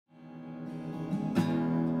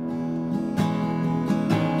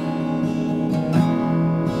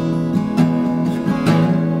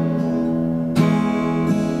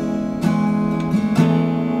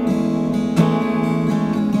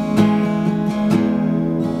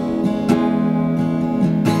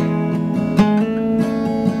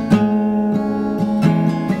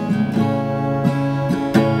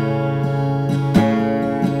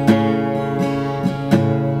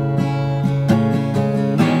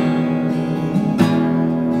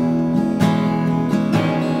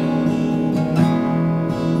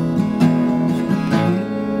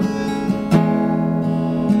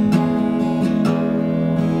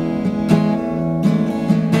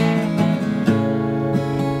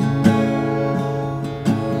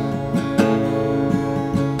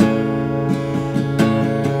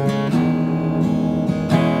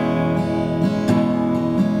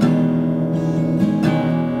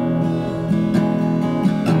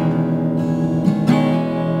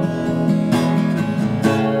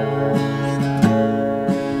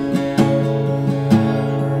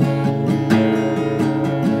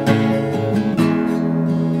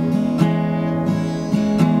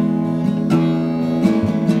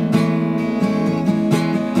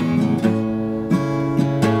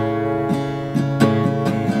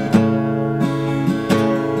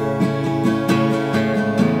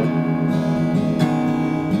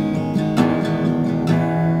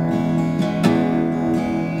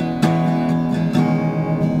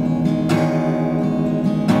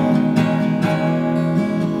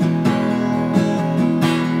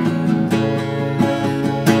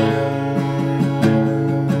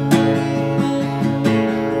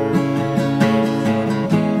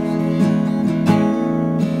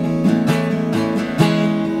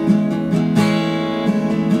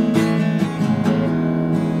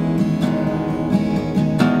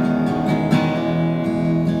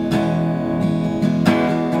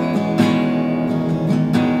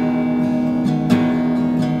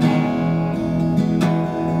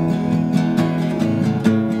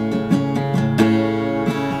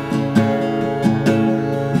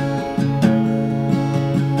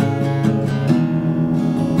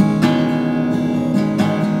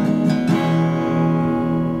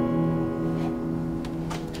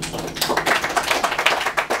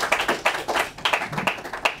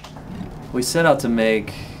set out to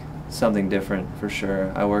make something different for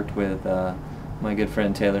sure. I worked with my good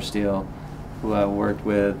friend Taylor Steele, who I worked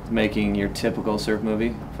with making your typical surf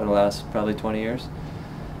movie for the last probably 20 years.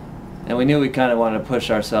 And we knew we kind of wanted to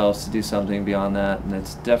push ourselves to do something beyond that, and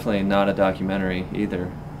it's definitely not a documentary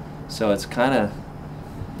either. So it's kind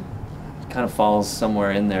of falls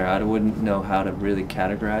somewhere in there. I wouldn't know how to really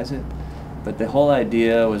categorize it, but the whole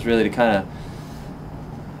idea was really to kind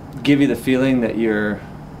of give you the feeling that you're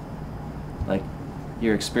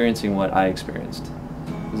experiencing what I experienced.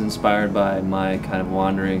 It was inspired by my kind of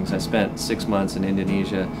wanderings. I spent 6 months in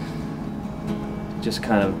Indonesia, just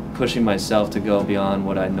kind of pushing myself to go beyond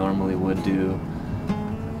what I normally would do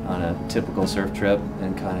on a typical surf trip,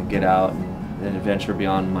 and kind of get out and adventure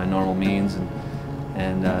beyond my normal means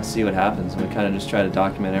and see what happens. And we kind of just try to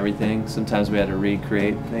document everything. Sometimes we had to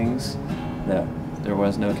recreate things that there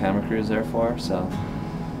was no camera crews there for. So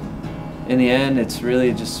in the end, it's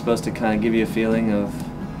really just supposed to kind of give you a feeling of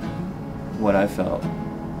what I felt.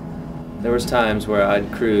 There was times where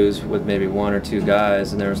I'd cruise with maybe 1 or 2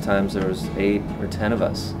 guys, and there was times there was 8 or 10 of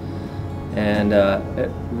us. And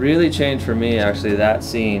it really changed for me, actually, that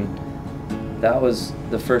scene. That was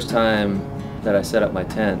the first time that I set up my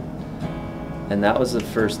tent. And that was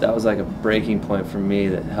like a breaking point for me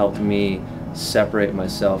that helped me separate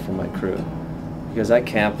myself from my crew. Because I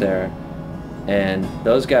camped there, and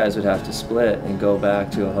those guys would have to split and go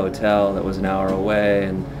back to a hotel that was an hour away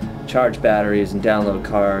and charge batteries and download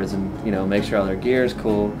cards and, you know, make sure all their gear is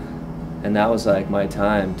cool. And that was like my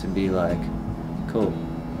time to be like, cool,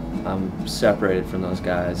 I'm separated from those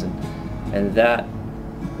guys. And that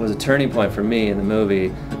was a turning point for me in the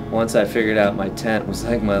movie. Once I figured out my tent was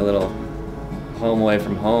like my little home away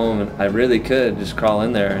from home, and I really could just crawl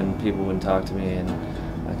in there and people wouldn't talk to me, and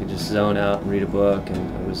I could just zone out and read a book,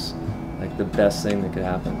 and it was like the best thing that could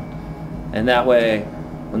happen. And that way,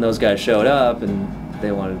 when those guys showed up and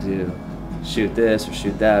they wanted to shoot this or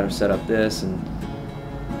shoot that or set up this, and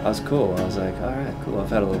I was cool. I was like, all right, cool. I've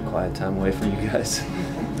had a little quiet time away from you guys.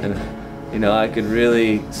 And, you know, I could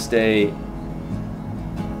really stay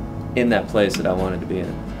in that place that I wanted to be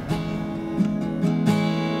in.